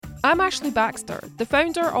I'm Ashley Baxter, the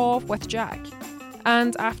founder of With Jack.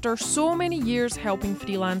 And after so many years helping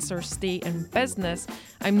freelancers stay in business,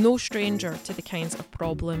 I'm no stranger to the kinds of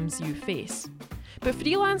problems you face. But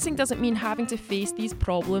freelancing doesn't mean having to face these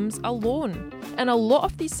problems alone. In a lot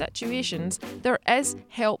of these situations, there is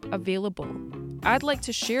help available. I'd like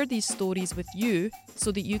to share these stories with you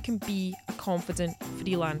so that you can be a confident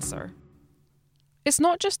freelancer. It's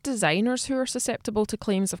not just designers who are susceptible to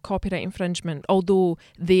claims of copyright infringement, although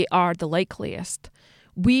they are the likeliest.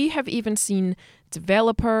 We have even seen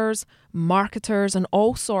developers, marketers, and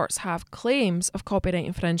all sorts have claims of copyright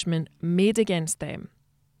infringement made against them.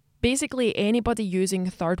 Basically, anybody using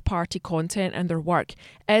third-party content in their work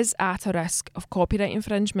is at a risk of copyright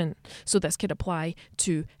infringement. So this could apply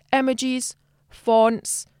to images,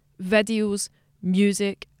 fonts, videos,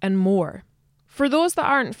 music, and more. For those that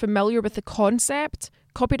aren't familiar with the concept,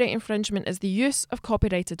 copyright infringement is the use of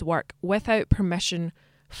copyrighted work without permission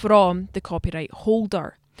from the copyright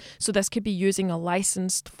holder. So this could be using a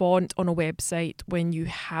licensed font on a website when you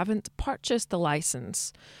haven't purchased the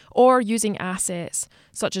license, or using assets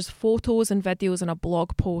such as photos and videos in a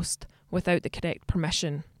blog post without the correct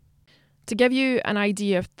permission. To give you an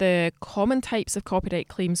idea of the common types of copyright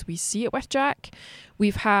claims we see at With Jack,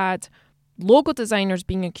 we've had logo designers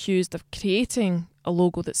being accused of creating a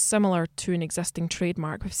logo that's similar to an existing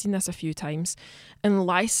trademark. We've seen this a few times. And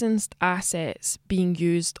licensed assets being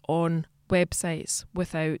used on websites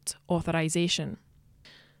without authorization.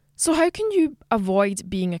 So how can you avoid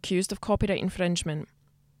being accused of copyright infringement?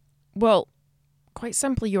 Well, quite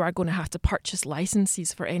simply, you are going to have to purchase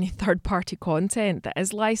licenses for any third-party content that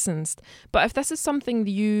is licensed. But if this is something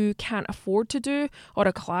that you can't afford to do or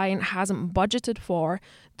a client hasn't budgeted for,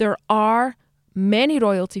 there are many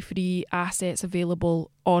royalty-free assets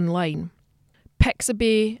available online.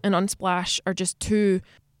 Pixabay and Unsplash are just two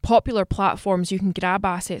popular platforms you can grab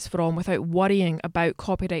assets from without worrying about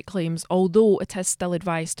copyright claims, although it is still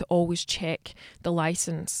advised to always check the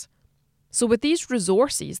license. So with these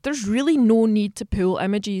resources, there's really no need to pull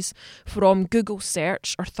images from Google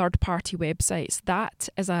search or third-party websites. That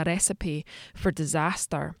is a recipe for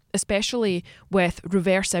disaster, especially with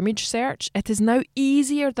reverse image search. It is now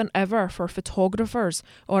easier than ever for photographers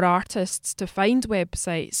or artists to find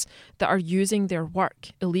websites that are using their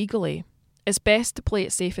work illegally. It's best to play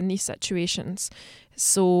it safe in these situations.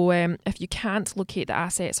 So if you can't locate the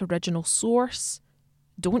asset's original source,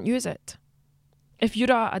 don't use it. If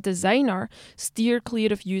you're a designer, steer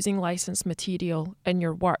clear of using licensed material in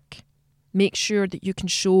your work. Make sure that you can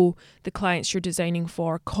show the clients you're designing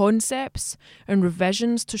for concepts and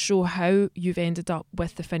revisions to show how you've ended up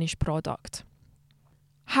with the finished product.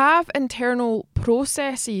 Have internal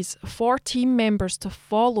processes for team members to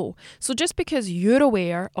follow. So just because you're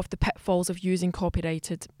aware of the pitfalls of using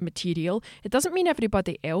copyrighted material, it doesn't mean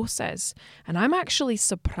everybody else is. And I'm actually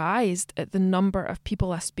surprised at the number of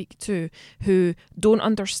people I speak to who don't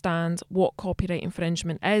understand what copyright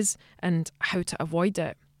infringement is and how to avoid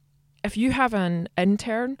it. If you have an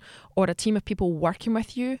intern or a team of people working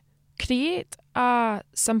with you, create a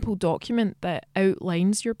simple document that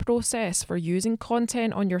outlines your process for using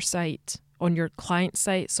content on your site, on your client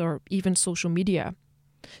sites, or even social media.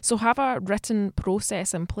 So have a written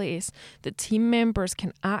process in place that team members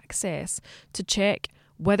can access to check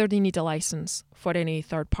whether they need a license for any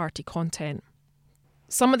third-party content.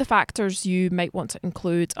 Some of the factors you might want to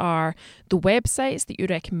include are the websites that you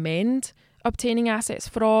recommend obtaining assets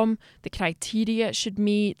from, the criteria it should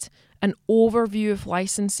meet, an overview of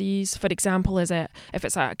licenses. For example, if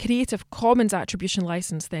it's a Creative Commons attribution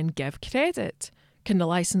license, then give credit. Can the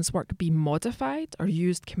license work be modified or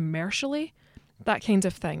used commercially? That kind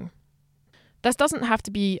of thing. This doesn't have to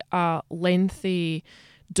be a lengthy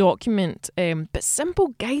document, but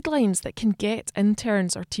simple guidelines that can get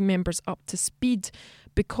interns or team members up to speed,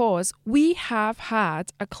 because we have had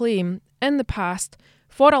a claim in the past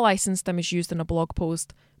for a license that was used in a blog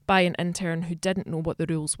post by an intern who didn't know what the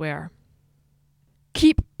rules were.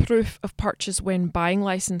 Keep proof of purchase when buying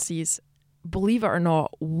licenses. Believe it or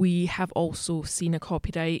not, we have also seen a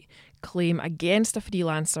copyright claim against a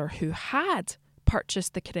freelancer who had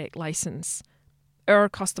purchased the correct license. Our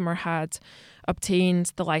customer had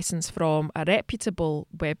obtained the license from a reputable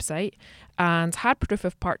website and had proof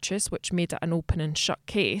of purchase, which made it an open and shut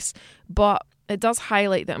case, but it does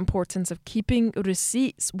highlight the importance of keeping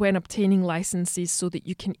receipts when obtaining licenses so that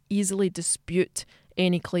you can easily dispute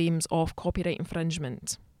any claims of copyright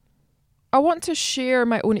infringement. I want to share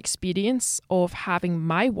my own experience of having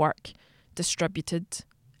my work distributed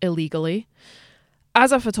illegally.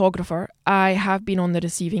 As a photographer, I have been on the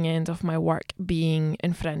receiving end of my work being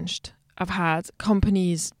infringed. I've had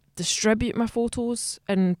companies distribute my photos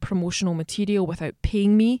and promotional material without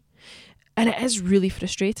paying me. And it is really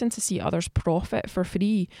frustrating to see others profit for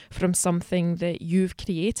free from something that you've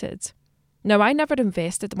created. Now, I never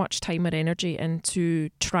invested much time or energy into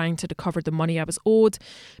trying to recover the money I was owed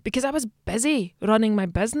because I was busy running my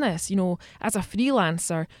business. As a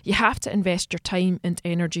freelancer, you have to invest your time and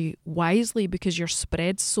energy wisely because you're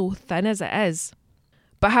spread so thin as it is.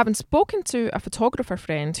 But having spoken to a photographer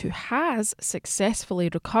friend who has successfully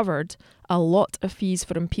recovered a lot of fees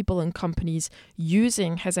from people and companies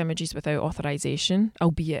using his images without authorization,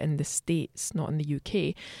 albeit in the States, not in the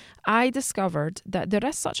UK, I discovered that there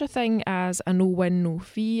is such a thing as a no-win,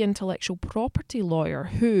 no-fee intellectual property lawyer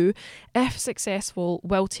who, if successful,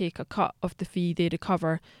 will take a cut of the fee they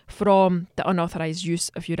recover from the unauthorized use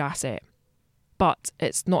of your asset. But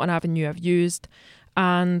it's not an avenue I've used.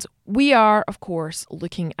 And we are, of course,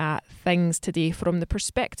 looking at things today from the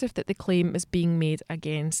perspective that the claim is being made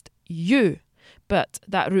against you. But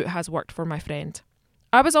that route has worked for my friend.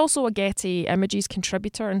 I was also a Getty Images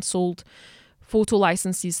contributor and sold photo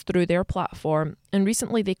licenses through their platform, and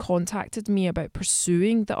recently they contacted me about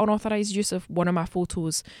pursuing the unauthorized use of one of my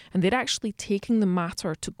photos, and they're actually taking the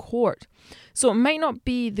matter to court. So it might not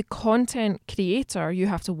be the content creator you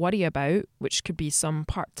have to worry about, which could be some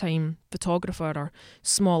part-time photographer or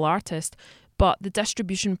small artist, but the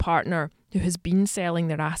distribution partner who has been selling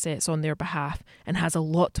their assets on their behalf and has a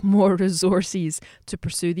lot more resources to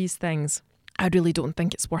pursue these things. I really don't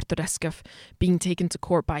think it's worth the risk of being taken to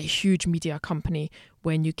court by a huge media company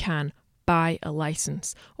when you can buy a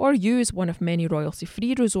license or use one of many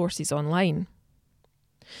royalty-free resources online.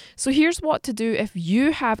 So here's what to do if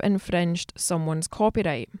you have infringed someone's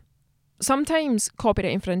copyright. Sometimes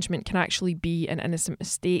copyright infringement can actually be an innocent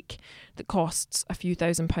mistake that costs a few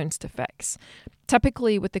 £1,000s to fix.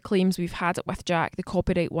 Typically, with the claims we've had at With Jack, the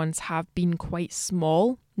copyright ones have been quite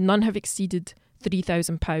small. None have exceeded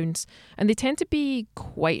 £3,000, and they tend to be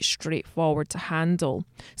quite straightforward to handle.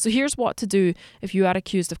 So here's what to do if you are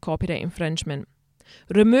accused of copyright infringement.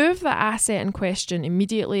 Remove the asset in question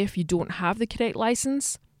immediately if you don't have the correct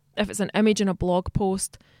license. If it's an image in a blog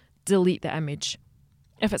post, delete the image.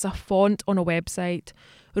 If it's a font on a website,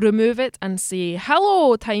 remove it and say,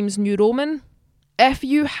 "Hello, Times New Roman." If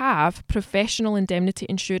you have professional indemnity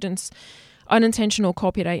insurance, unintentional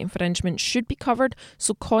copyright infringement should be covered,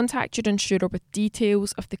 so contact your insurer with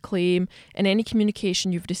details of the claim and any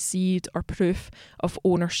communication you've received or proof of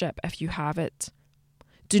ownership if you have it.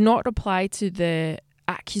 Do not reply to the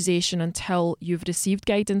accusation until you've received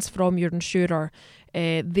guidance from your insurer.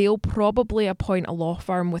 They'll probably appoint a law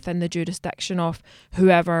firm within the jurisdiction of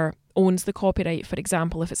whoever owns the copyright. For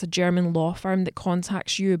example, if it's a German law firm that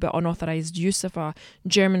contacts you about unauthorised use of a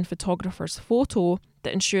German photographer's photo,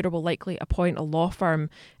 the insurer will likely appoint a law firm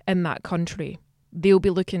in that country. They'll be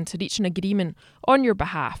looking to reach an agreement on your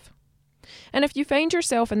behalf. And if you find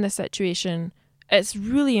yourself in this situation, it's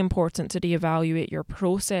really important to reevaluate your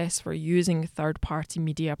process for using third-party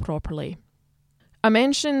media properly. I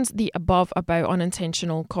mentioned the above about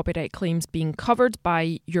unintentional copyright claims being covered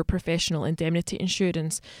by your professional indemnity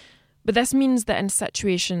insurance, but this means that in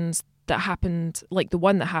situations that happened, like the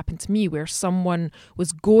one that happened to me, where someone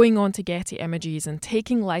was going on to Getty Images and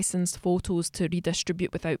taking licensed photos to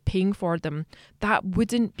redistribute without paying for them, that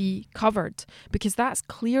wouldn't be covered because that's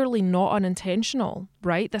clearly not unintentional,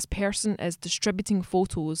 right? This person is distributing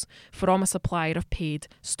photos from a supplier of paid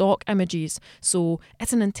stock images, so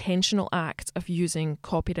it's an intentional act of using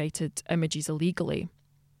copyrighted images illegally.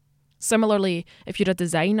 Similarly, if you're a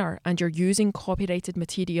designer and you're using copyrighted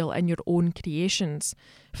material in your own creations,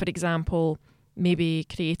 for example, maybe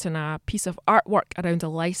creating a piece of artwork around a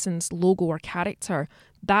licensed logo or character,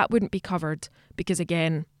 that wouldn't be covered because,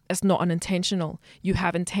 again, it's not unintentional. You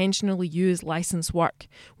have intentionally used licensed work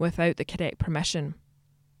without the correct permission.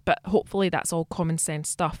 But hopefully that's all common sense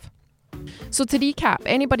stuff. So to recap,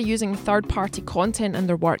 anybody using third-party content in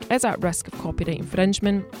their work is at risk of copyright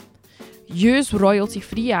infringement. Use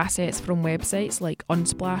royalty-free assets from websites like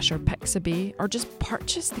Unsplash or Pixabay, or just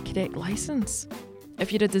purchase the correct license.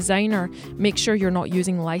 If you're a designer, make sure you're not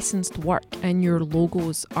using licensed work in your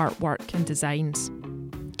logos, artwork and designs.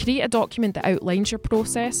 Create a document that outlines your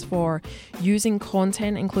process for using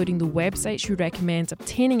content, including the websites you recommend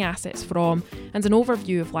obtaining assets from and an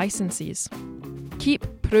overview of licenses.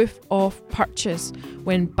 Keep proof of purchase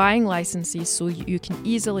when buying licenses so you can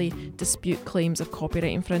easily dispute claims of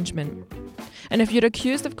copyright infringement. And if you're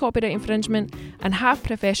accused of copyright infringement and have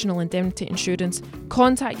professional indemnity insurance,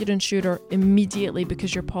 contact your insurer immediately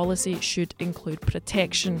because your policy should include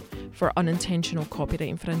protection for unintentional copyright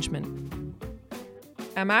infringement.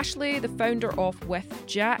 I'm Ashley, the founder of With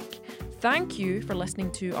Jack. Thank you for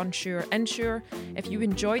listening to Unsure Insure. If you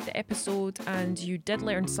enjoyed the episode and you did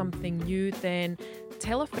learn something new, then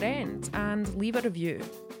tell a friend and leave a review.